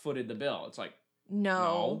else footed the bill. It's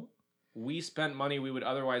no, we spent money we would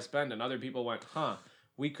otherwise spend, and other people went,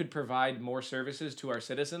 we could provide more services to our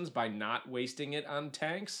citizens by not wasting it on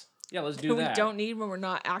tanks. Yeah, let's do we that. don't need when we're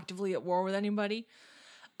not actively at war with anybody.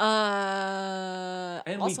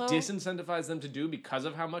 And also, we disincentivize them to do because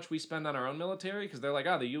of how much we spend on our own military, because they're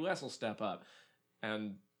the U.S. will step up.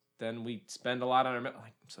 And then we spend a lot on our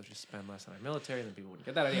so just spend less on our military, and then people wouldn't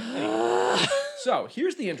get that idea. Anyway. So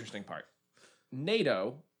here's the interesting part.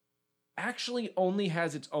 NATO actually only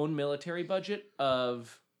has its own military budget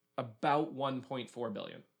of about $1.4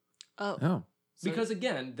 billion. oh, oh. Because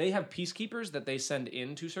again, they have peacekeepers that they send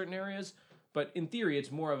into certain areas, but in theory,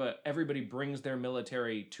 it's more of everybody brings their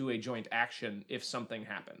military to a joint action if something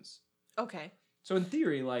happens. okay. So in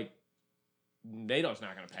theory, NATO's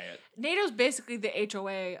not going to pay it. NATO's basically the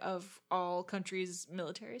HOA of all countries'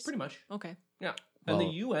 militaries. Pretty much. Okay. Yeah. And the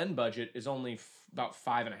Well- UN budget is only about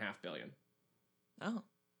 $5.5 billion. Oh.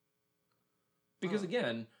 Because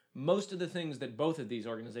again, most of the things that both of these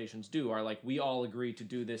organizations do are we all agree to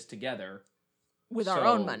do this together. With our So,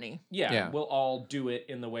 own money. Yeah, Yeah. we'll all do it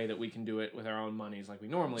in the way that we can do it with our own monies like we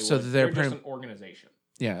normally So would. they're They're just pretty- an organization.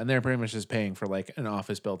 Yeah, and they're pretty much just paying for like an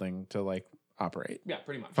office building to like operate. Yeah,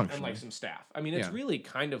 pretty much. And Functionally. like some staff. I mean, it's Yeah. really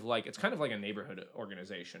kind of like a neighborhood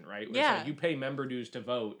organization, right? Where It's Yeah. like you pay member dues to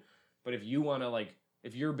vote, but if you want to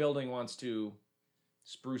if your building wants to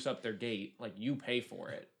spruce up their gate, like you pay for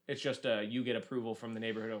it. It's just you get approval from the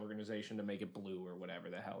neighborhood organization to make it blue or whatever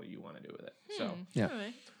the hell you want to do with it. So, Yeah.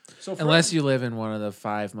 Alright. so for Unless you live in one of the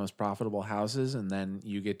 5 most profitable houses, and then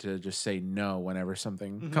you get to just say no whenever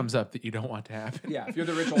something comes up that you don't want to happen. yeah, if you're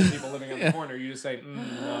the rich old people living on the corner, you just say,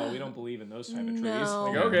 no, we don't believe in those type of trees.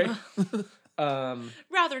 No. Like, okay.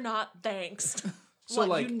 Rather not, thanks. So, What,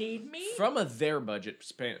 like, you need me? From their budget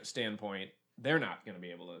standpoint, they're not going to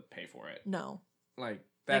be able to pay for it. No. Like,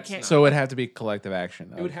 that's can't- not. So it would have to be collective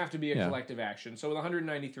action. It would have to be a Yeah. collective action. So with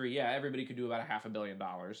 193, yeah, everybody could do about $500 million.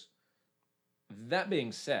 That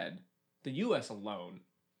being said, the U.S. alone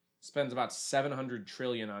spends about 700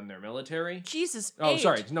 trillion on their military. Jesus. Oh, H.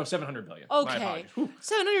 sorry, no, 700 billion. My Okay. apologies. Whew.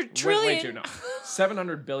 700 trillion. Way too no.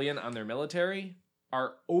 700 billion on their military.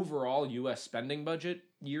 Our overall U.S. spending budget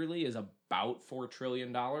yearly is about $4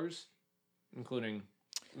 trillion, including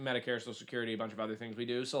Medicare, Social Security, a bunch of other things we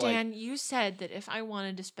do. So Dan, you said that if I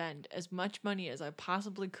wanted to spend as much money as I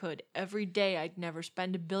possibly could every day, I'd never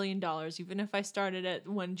spend $1 billion, even if I started at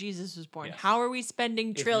when Jesus was born. Yes. How are we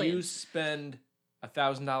spending if you trillions? spend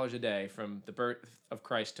 $1,000 a day from the birth of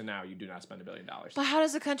Christ to now, you do not spend $1 billion. But how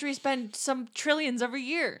does the country spend some trillions every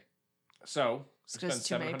year? So It's we spend just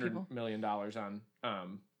too many people. $700 million on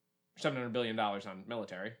 $700 billion on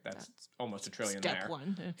military. That's almost $1 trillion Step there.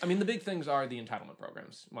 one. I mean, the big things are the entitlement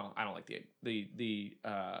programs. Well, I don't like the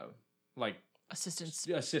like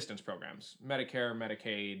Assistance. programs. Medicare,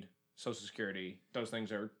 Medicaid, Social Security. Those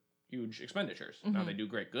things are huge expenditures. Now Mhm. they do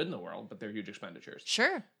great good in the world, but they're huge expenditures.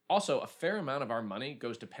 Sure. Also, a fair amount of our money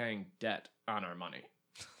goes to paying debt on our money.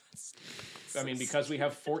 I mean, because we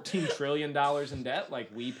have $14 trillion in debt, like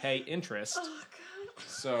we pay interest. Oh, God.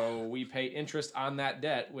 So we pay interest on that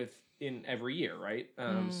debt in every year, right?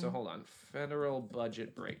 So hold on. Federal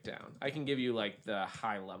budget breakdown. I can give you like the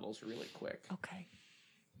high levels really quick. Okay.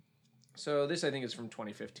 So this I think is from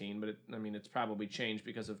 2015, but it's probably changed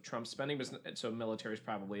because of Trump's spending. But so military's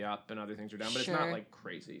probably up and other things are down, but it's not Sure. like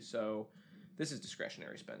crazy. So this is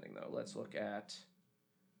discretionary spending though. Let's look at.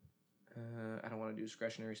 I don't want to do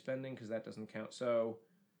discretionary spending because that doesn't count. So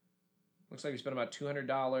looks like we spent about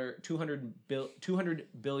 $200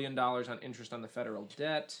 billion on interest on the federal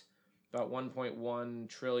debt. About 1.1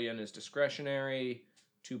 trillion is discretionary.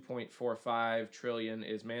 2.45 trillion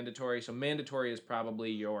is mandatory. So mandatory is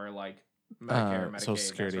probably your like Medicare, Medicaid, Social that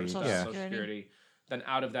Security, sort of stuff, yeah. Social Security. Then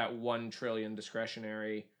out of that 1 trillion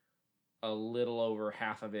discretionary, a little over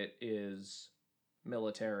half of it is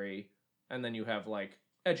military, and then you have like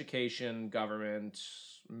education, government,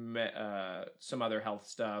 some other health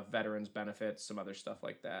stuff, veterans benefits, some other stuff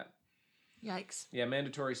like that. Yikes. Yeah,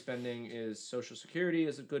 mandatory spending is Social Security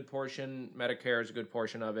is a good portion, Medicare is a good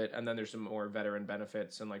portion of it, and then there's some more veteran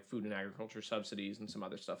benefits and like food and agriculture subsidies and some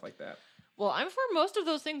other stuff like that. Well, I'm for most of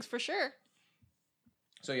those things for sure.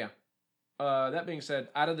 So yeah. That being said,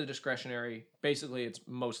 out of the discretionary, basically it's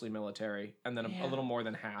mostly military, and then a Yeah. little more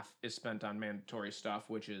than half is spent on mandatory stuff,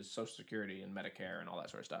 which is Social Security and Medicare and all that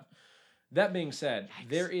sort of stuff. That being said, Yikes.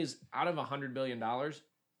 there is out of $100 billion,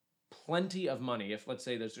 plenty of money. If let's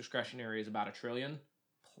say there's discretionary is about $1 trillion,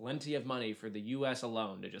 plenty of money for the U.S.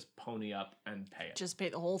 alone to just pony up and pay it Just pay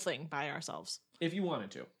the whole thing by ourselves. if you wanted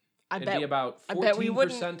to. I It'd bet. be about I bet we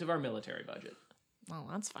 14% of our military budget, Well,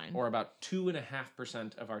 that's fine. or about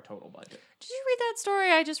 2.5% of our total budget. Did you read that story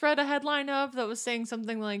I just read a headline of that was saying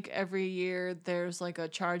something like every year there's like a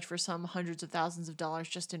charge for some hundreds of thousands of dollars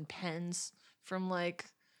just in pens from like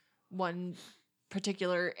one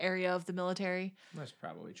particular area of the military? That's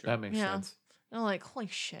probably true. That makes Yeah. sense. And I'm like, holy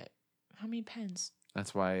shit, how many pens?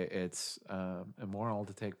 That's why it's immoral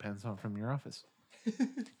to take pens home from your office.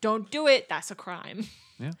 Don't do it. That's a crime.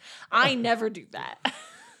 Yeah. I never do that.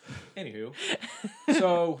 Anywho,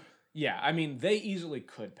 so yeah, I mean, they easily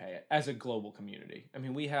could pay it as a global community. I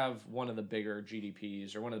mean, we have one of the bigger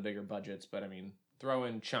GDPs or one of the bigger budgets, but I mean, throw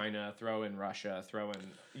in China, throw in Russia, throw in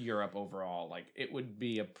Europe overall, like it would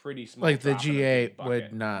be a pretty small. Like the drop in a GA big bucket.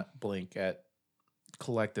 would not blink at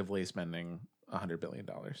collectively spending $100 billion.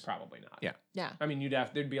 Probably not. Yeah. Yeah. I mean,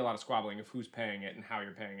 there'd be a lot of squabbling of who's paying it and how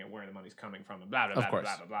you're paying it, where the money's coming from, and blah blah Of blah course.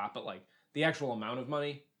 blah blah blah. But like the actual amount of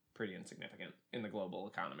money, pretty insignificant in the global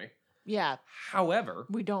economy. Yeah. However,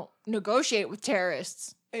 We don't negotiate with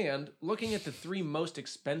terrorists. and looking at the 3 most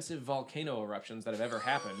expensive volcano eruptions that have ever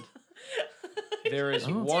happened, there is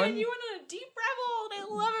Oh. one. Dan, you went on a deep rabbit hole, and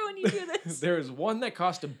I love it when you do this. There is one that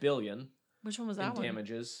cost $1 billion Which one was in that one?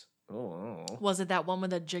 damages. Oh. Was it that one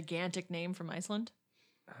with a gigantic name from Iceland?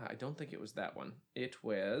 I don't think it was that one. It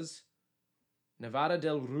was Nevada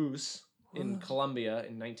del Ruiz in Ugh. Colombia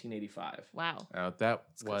in 1985. Wow. That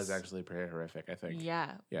It's was 'cause- actually pretty horrific, I think.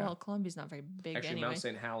 Yeah. Yeah. Well, Columbia's not very big Actually, anyway. Mount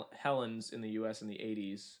St. Helens in the U.S. in the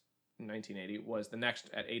 80s, in 1980, was the next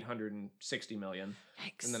at 860 million.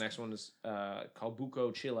 Yikes. And the next one was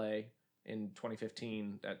Calbuco, Chile in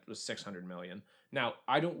 2015. That was 600 million. Now,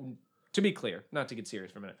 to be clear, not to get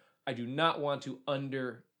serious for a minute, I do not want to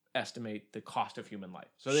underestimate the cost of human life.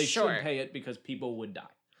 So they Sure. should pay it because people would die.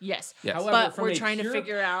 Yes. Yes. However, But from we're a trying to pure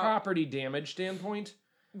figure out- property damage standpoint,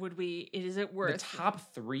 Is it worth? the top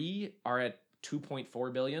 3 are at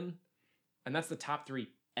 2.4 billion, and that's the top 3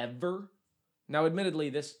 ever. Now, admittedly,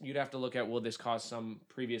 this you'd have to look at, will this cause some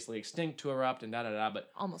previously extinct to erupt and da-da-da,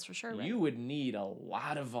 but Almost for sure, right? you would need a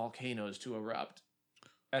lot of volcanoes to erupt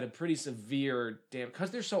at a pretty severe damage, because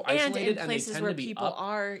they're so and isolated in and they places tend where to be people up,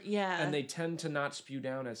 are, yeah. and they tend to not spew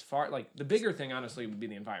down as far. Like, the bigger thing, honestly, would be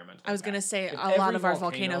the environment. I was gonna say If a lot every of our volcano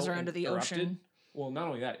volcanoes are under the erupted- ocean. Well, not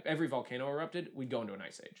only that, if every volcano erupted, we'd go into an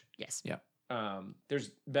ice age. Yes. There's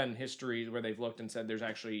been history where they've looked and said there's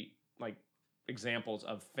actually like examples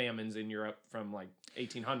of famines in Europe from like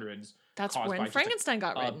 1800s. That's caused by when just Frankenstein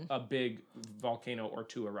got written. a big volcano or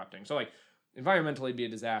two erupting. So like environmentally it'd be a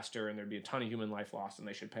disaster and there'd be a ton of human life lost and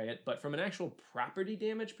they should pay it. But from an actual property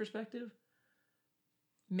damage perspective,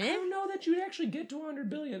 I Meh? don't know that you'd actually get to 100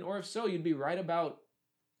 billion, or if so, you'd be right about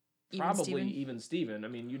probably even Steven. I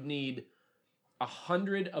mean, you'd need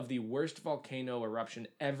 100 of the worst volcano eruption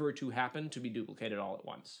ever to happen to be duplicated all at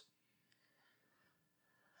once.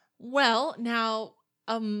 Well, now,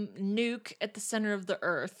 nuke at the center of the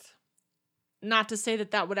Earth. Not to say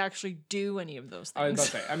that that would actually do any of those I was things.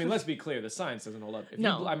 about to say, I mean, let's be clear, the science doesn't hold up. If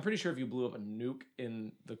No. I'm pretty sure if you blew up a nuke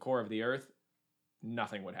in the core of the Earth,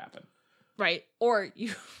 nothing would happen. Right. Or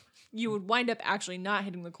you would wind up actually not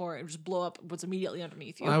hitting the core and just blow up what's immediately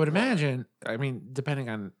underneath you. Well, I would imagine, I mean, depending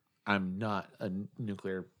on, I'm not a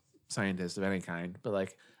nuclear scientist of any kind, but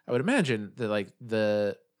like, I would imagine that like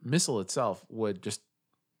the missile itself would just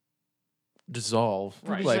dissolve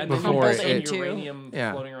Right. like and then before crumpled you it, have into- uranium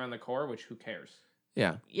Yeah. floating around the core, which who cares?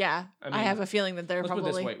 yeah. Yeah. I I mean, have a feeling that they're Let's put it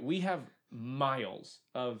probably this way. We have miles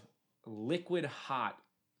of liquid hot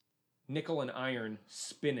nickel and iron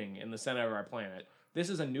spinning in the center of our planet. This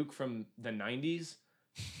is a nuke from the 90s.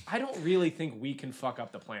 I don't really think we can fuck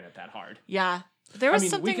up the planet that hard. Yeah. There was I mean,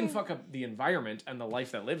 something we can fuck up the environment and the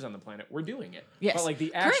life that lives on the planet. We're doing it. Yes. But like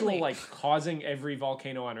the actual Currently. like causing every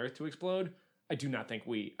volcano on Earth to explode, I do not think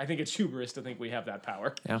I think it's hubris to think we have that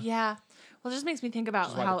power. Yeah. Well, it just makes me think Which about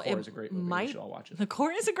is why how The Core it is a great movie. might. We should all watch it. The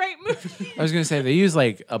Core is a great movie. I was gonna say they use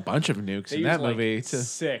like a bunch of nukes They in use, that like, movie to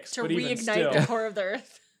 6, to but even reignite still, the core of the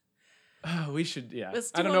Earth. we should. Yeah,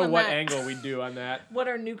 Let's I do don't one know on what that. angle we do on that. What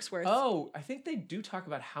are nukes worth? Oh, I think they do talk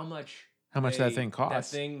about how much that thing That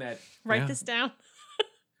costs. thing that Write yeah. this down.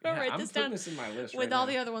 yeah, Write I'm this putting down. this in my list With right all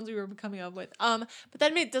now. the other ones we were coming up with. But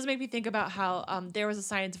that does make me think about how there was a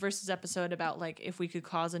Science Versus episode about like if we could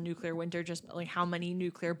cause a nuclear winter, just like how many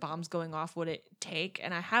nuclear bombs going off would it take?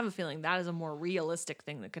 And I have a feeling that is a more realistic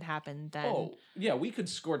thing that could happen than Oh, yeah, we could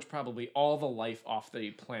scorch probably all the life off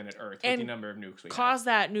the planet Earth with And the number of nukes we have. cause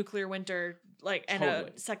that nuclear winter like and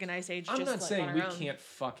Totally. a second ice age. I'm just, not like, saying on we our own. can't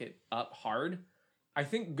fuck it up hard. I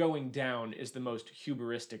think going down is the most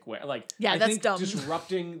hubristic way. Like, Yeah, I that's think dumb.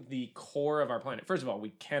 disrupting the core of our planet. First of all,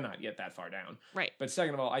 we cannot get that far down. Right. But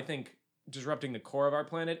second of all, I think disrupting the core of our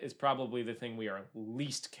planet is probably the thing we are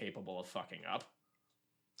least capable of fucking up.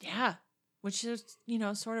 Yeah. Which is,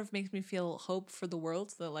 sort of makes me feel hope for the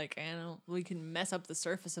world that like, we can mess up the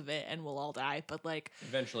surface of it and we'll all die. But like,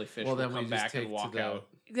 Eventually, fish Well, will then we come just back and take to walk the- out.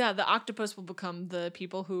 yeah, the octopus will become the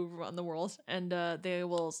people who run the world and they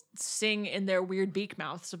will sing in their weird beak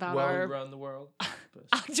mouths about Well, our run the world.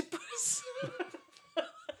 octopus.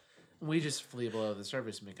 We just flee below the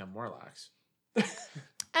surface and become warlocks.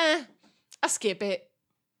 I'll skip it.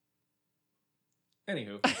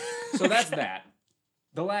 Anywho, so that's that.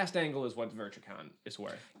 The last angle is what Verticon is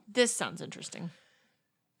worth. This sounds interesting.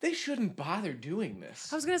 They shouldn't bother doing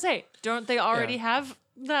this. I was going to say, don't they already have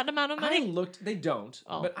that amount of money? They don't,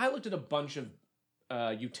 Oh. but I looked at a bunch of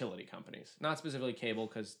utility companies, not specifically cable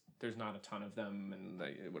because there's not a ton of them and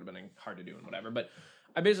it would have been hard to do and whatever. But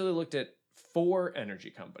I basically looked at 4 energy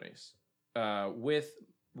companies with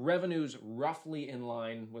revenues roughly in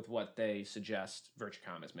line with what they suggest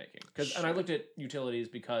Verticom is making. And I looked at utilities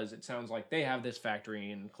because it sounds like they have this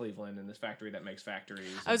factory in Cleveland and this factory that makes factories.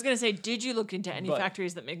 I was going to say, did you look into any But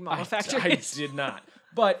factories that make model I factories? did not.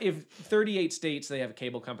 But if 38 states they have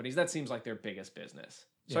cable companies, that seems like their biggest business.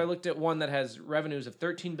 So I looked at one that has revenues of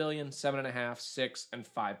 13 billion, 7.5, 6, and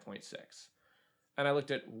 5.6. And I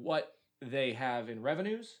looked at what they have in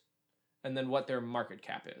revenues, and then what their market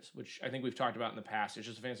cap is, which I think we've talked about in the past. It's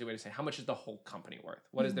just a fancy way to say how much is the whole company worth?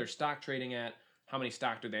 What is their stock trading at? How many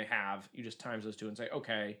stock do they have? You just times those two and say,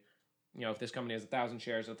 okay, if this company has 1,000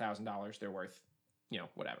 shares at $1,000, they're worth,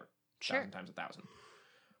 whatever, 1,000 times 1,000.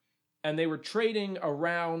 And they were trading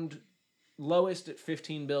around lowest at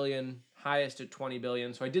 15 billion, highest at 20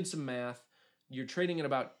 billion. So I did some math. You're trading at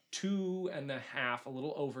about 2.5, a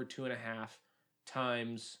little over 2.5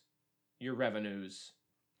 times your revenues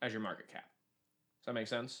as your market cap. Does that make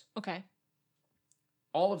sense? Okay.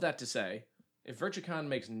 All of that to say, if VirtueCon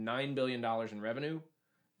makes $9 billion in revenue,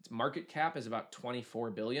 its market cap is about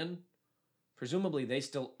 $24 billion. Presumably, they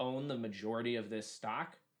still own the majority of this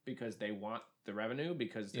stock because they want the revenue,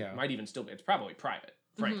 because it might even still be, it's probably private,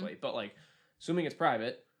 frankly. But like, assuming it's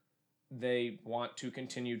private, they want to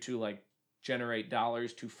continue to like generate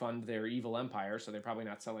dollars to fund their evil empire. So they're probably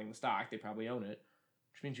not selling the stock. They probably own it,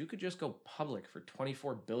 which means you could just go public for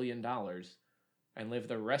 $24 billion and live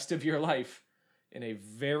the rest of your life in a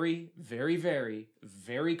very, very, very,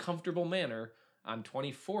 very comfortable manner on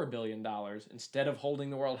 $24 billion instead of holding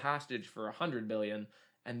the world hostage for $100 billion.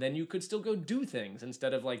 And then you could still go do things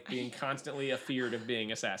instead of like being constantly afeared of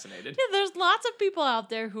being assassinated. Yeah, there's lots of people out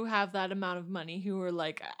there who have that amount of money who are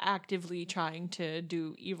like actively trying to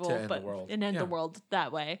do evil To end the world. and end the world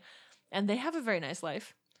that way. And they have a very nice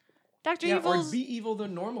life. Dr. Yeah, Evil's or be evil the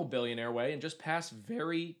normal billionaire way and just pass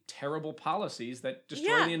very terrible policies that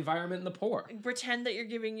destroy the environment and the poor. pretend that you're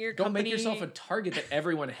giving your Don't company... make yourself a target that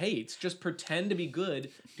everyone hates. Just pretend to be good.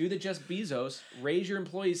 Do the Jeff Bezos. Raise your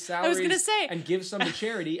employees' salaries. gonna say- and give some to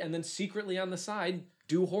charity, and then secretly on the side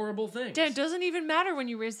do horrible things. Dan, it doesn't even matter when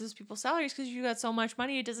you raise those people's salaries because you got so much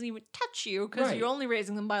money it doesn't even touch you because Right. you're only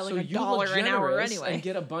raising them by like so $1 you look an hour generous anyway. and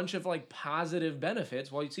get a bunch of like positive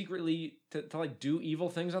benefits while you secretly to like do evil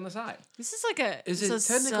things on the side. This is like a, Is it's it a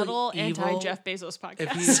technically subtle evil anti-Jeff Bezos If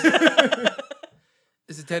podcast.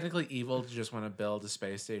 Is it technically evil to just want to build a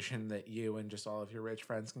space station that you and just all of your rich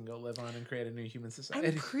friends can go live on and create a new human society?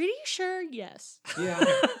 I'm pretty sure yes. Yeah.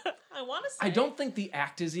 I want to say. I don't think the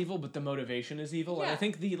act is evil, but the motivation is evil. And I Yeah.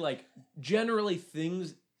 think the like generally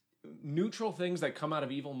things, neutral things that come out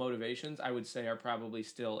of evil motivations, I would say are probably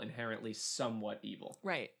still inherently somewhat evil.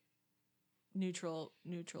 Right. Neutral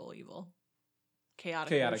evil. Chaotic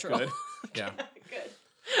Chaotic neutral. good. Yeah. Good.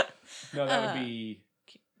 No, that would be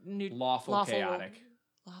lawful chaotic.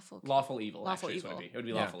 Lawful evil, Lawful actually, is what evil. it'd be. It would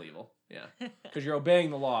be Yeah. lawful evil. Yeah. Because you're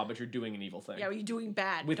obeying the law, but you're doing an evil thing. Yeah, you're doing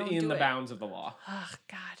bad. Don't Within do the it. bounds of the law. Oh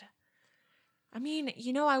God. I mean,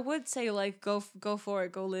 I would say like go for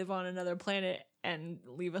it, go live on another planet and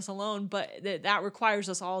leave us alone, but that requires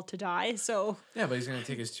us all to die. So Yeah, but he's going to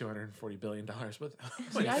take his $240 billion with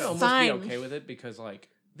See, I'd almost fine. be okay with it because, like,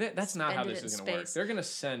 that's not how Spend it this is in going to work. space. They're going to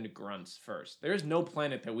send grunts first. There is no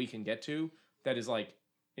planet that we can get to that is, like,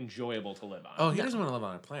 enjoyable to live on. Oh, he doesn't want to live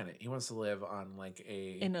on a planet. He wants to live on like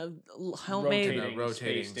in a homemade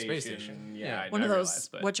rotating space station. Yeah, one I of realize, those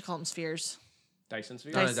but what you call them spheres. Dyson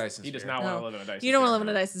sphere? Not a Dyson He does sphere. not want No. to live in a Dyson sphere. You don't want to live in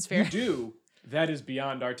a Dyson sphere. You do. That is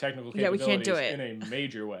beyond our technical Yeah, we capabilities can't do it. in a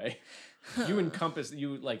major way. You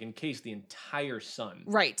encase the entire sun.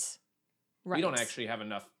 Right. We don't actually have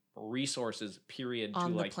enough resources, period, on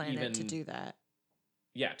to the like planet even to do that.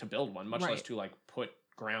 Yeah, to build one, much less Right. to like put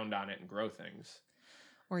ground on it and grow things.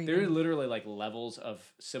 Or There are even literally like levels of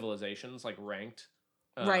civilizations like ranked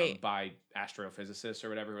Right. by astrophysicists or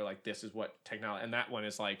whatever who are like, this is what technology, and that one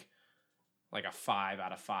is like a 5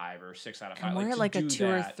 out of 5 or 6 out of 5. and we're to at like a do 2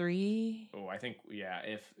 or that- 3. Oh, I think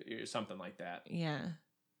if something like that. Yeah.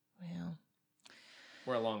 Well.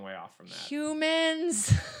 We're a long way off from that.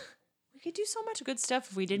 Humans. We could do so much good stuff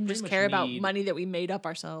if we didn't pretty just much care about need- money that we made up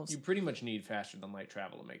ourselves. You pretty much need faster than light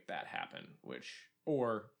travel to make that happen,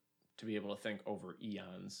 or to be able to think over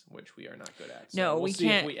eons, which we are not good at. So No, we'll we see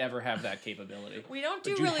can't. if we ever have that capability. We don't But do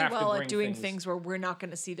you'd really have to well at bring doing things- things where we're not going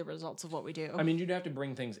to see the results of what we do. I mean, you'd have to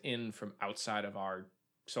bring things in from outside of our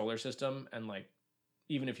solar system, and like,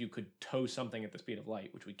 even if you could tow something at the speed of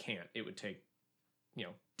light, which we can't, it would take,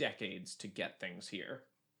 decades to get things here,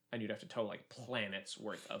 and you'd have to tow like planets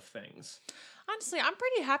worth of things. Honestly, I'm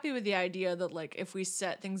pretty happy with the idea that like if we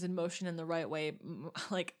set things in motion in the right way,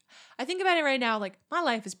 like I think about it right now, like my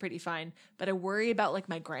life is pretty fine, but I worry about like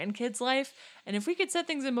my grandkids' life. And if we could set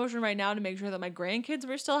things in motion right now to make sure that my grandkids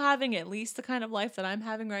were still having at least the kind of life that I'm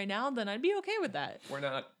having right now, then I'd be okay with that. We're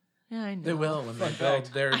not. Yeah, I know. They will when they Fun build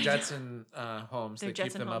fact. their I know. Jetson homes Their that keep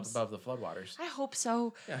Jetson them homes. up above the floodwaters. I hope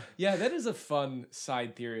so. Yeah, that is a fun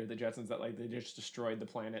side theory of the Jetsons, that like they just destroyed the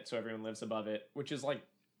planet so everyone lives above it, which is like,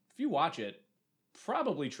 if you watch it,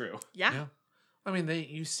 probably true. Yeah. Yeah. I mean,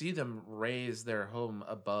 you see them raise their home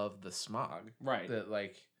above the smog. Right. That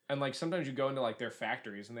like And like sometimes you go into like their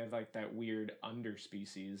factories and they have like that weird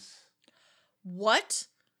underspecies. What?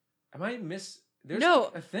 Am I There's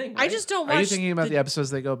No, like a thing. I right? just don't Are you watch thinking about the episodes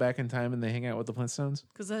they go back in time and they hang out with the Flintstones?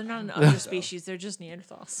 because they're not an underspecies. They're just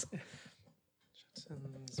Neanderthals.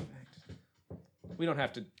 Jetsons fact. We don't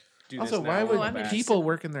have to do Also, this now. why Oh, would I'm interested. people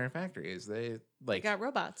work in their factories? They We like, got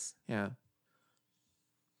robots. yeah.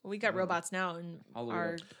 We got robots now, and I'll look it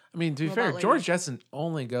our up. I mean, to be Robot fair, lady. George Jetson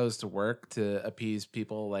only goes to work to appease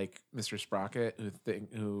people like Mr. Sprocket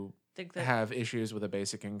who think that. have issues with a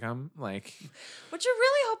basic income. Like, Which I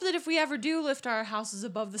really hope that if we ever do lift our houses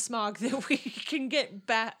above the smog, that we can get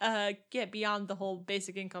get beyond the whole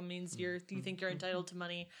basic income means you think you're entitled to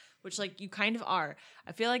money, which like you kind of are.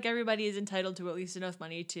 I feel like everybody is entitled to at least enough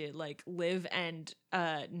money to like live and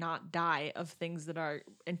not die of things that are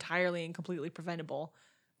entirely and completely preventable,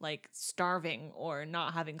 like starving or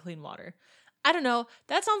not having clean water. I don't know.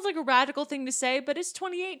 That sounds like a radical thing to say, but it's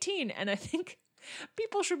 2018, and I think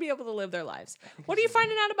people should be able to live their lives. What are you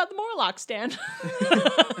finding out about the Morlock stand?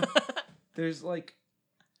 There's like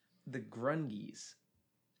the Grungies.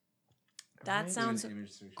 That Right? sounds Yeah,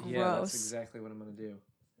 gross. that's exactly what I'm gonna do.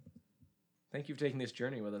 Thank you for taking this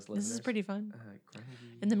journey with us, listeners. This is pretty fun.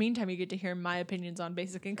 Grungy. In the meantime, you get to hear my opinions on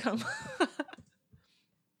basic income.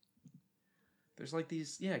 There's like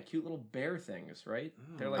these, cute little bear things, right?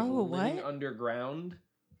 They're like Oh, living what? underground,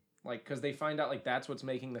 like because they find out like that's what's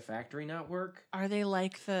making the factory not work. Are they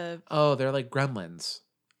like the? oh, they're like gremlins.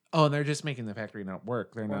 Oh, and they're just making the factory not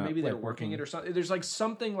work. They're Or not. maybe they're like, working it or something. There's like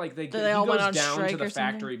something like he they all went goes on down strike to the or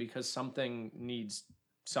something? factory because something needs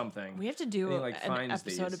something. We have to do And he, like, an finds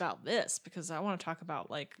episode these. about this because I want to talk about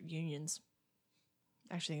like unions.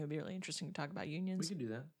 I actually think it would be really interesting to talk about We unions. could do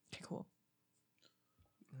that. Okay, cool.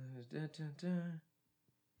 They're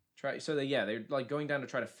like going down to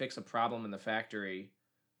try to fix a problem in the factory,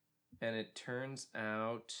 and it turns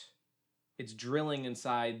out it's drilling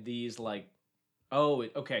inside these like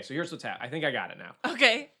okay, so here's what's happening. I think I got it now.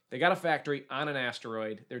 Okay. They got a factory on an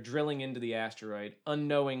asteroid. They're drilling into the asteroid,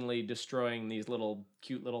 unknowingly destroying these little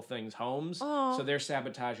cute little things' homes. Aw. So they're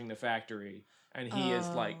sabotaging the factory. And he is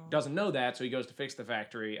like Oh. doesn't know that, so he goes to fix the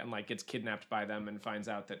factory and like gets kidnapped by them and finds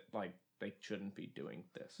out that like they shouldn't be doing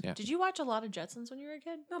this. Yeah. Did you watch a lot of Jetsons when you were a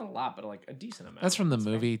kid? Not a lot, but like a decent amount. That's from the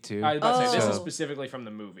movie too. I was about to say this is Oh. specifically from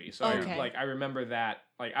the movie. So Okay. I remember that.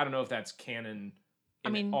 Like I don't know if that's canon I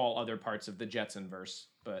in mean- all other parts of the Jetson verse,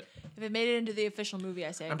 but If it made it into the official movie,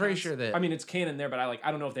 I say it I'm pretty counts. sure that. I mean it's canon there, but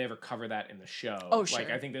I don't know if they ever cover that in the show. Oh, Like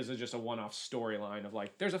sure. I think this is just a one-off storyline of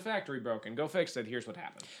like there's a factory broken, go fix it, here's what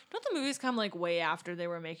happened. Don't the movies come like way after they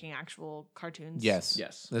were making actual cartoons? yes.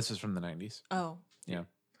 Yes. This is from the 90s. Oh.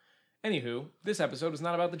 Anywho, this episode is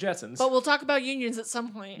not about the Jetsons. But we'll talk about unions at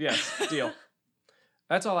some point. Yes, deal.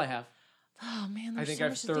 That's all I have. Oh man, I there's think so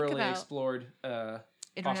I've much to think thoroughly about. explored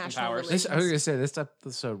International Powers. This, I was relations. gonna say this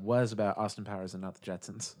episode was about Austin Powers and not the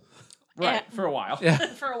Jetsons. right Eh. for a while. Yeah.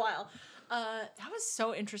 For a while. That was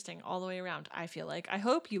so interesting all the way around, I feel like. I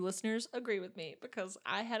hope you listeners agree with me because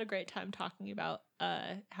I had a great time talking about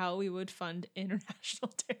how we would fund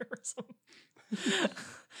international terrorism.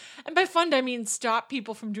 And by fund, I mean stop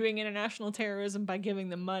people from doing international terrorism by giving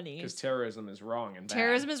them money. Because terrorism is wrong and bad.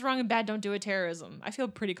 Terrorism is wrong and bad. Don't do a terrorism. I feel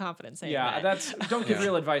pretty confident saying that. that's don't give Yeah.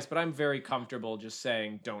 real advice, but I'm very comfortable just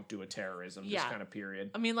saying don't do a terrorism. Just Yeah. kind of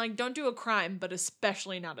period. I mean, like, don't do a crime, but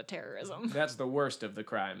especially not a terrorism. That's the worst of the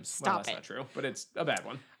crimes. Stop Well, that's it. not true, but it's a bad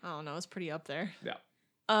one. I don't know. It's pretty up there.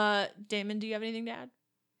 Yeah. Damon, do you have anything to add?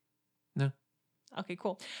 No. Okay,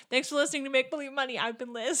 cool. Thanks for listening to Make Believe Money. I've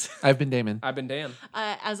been Liz. I've been Damon. I've been Dan.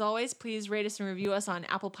 As always, please rate us and review us on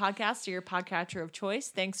Apple Podcasts or your podcatcher of choice.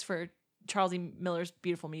 Thanks for Charles E. Miller's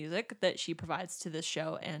beautiful music that she provides to this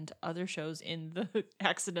show and other shows in the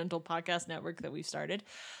Accidental Podcast Network that we've started.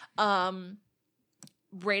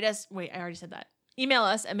 Rate us. Wait, I already said that. Email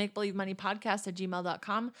us at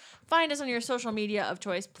makebelievemoneypodcast@gmail.com. Find us on your social media of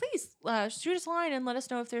choice. Please shoot us a line and let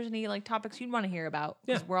us know if there's any like topics you'd want to hear about.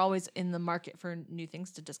 Because we're always in the market for new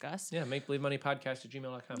things to discuss. Yeah,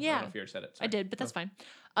 makebelievemoneypodcast@gmail.com. I Yeah. don't know if you already said it. I Sorry. did, but that's fine.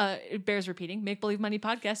 It bears repeating.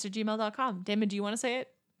 Makebelievemoneypodcast@gmail.com. Damon, do you want to say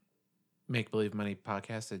it?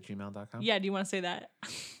 Makebelievemoneypodcast@gmail.com. Yeah, do you want to say that?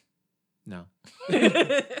 No.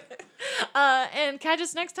 And catch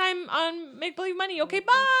us next time on Make Believe Money. Okay,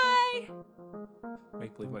 bye.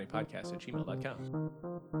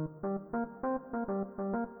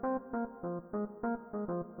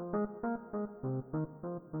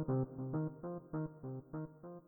 Makebelievemoneypodcast@gmail.com.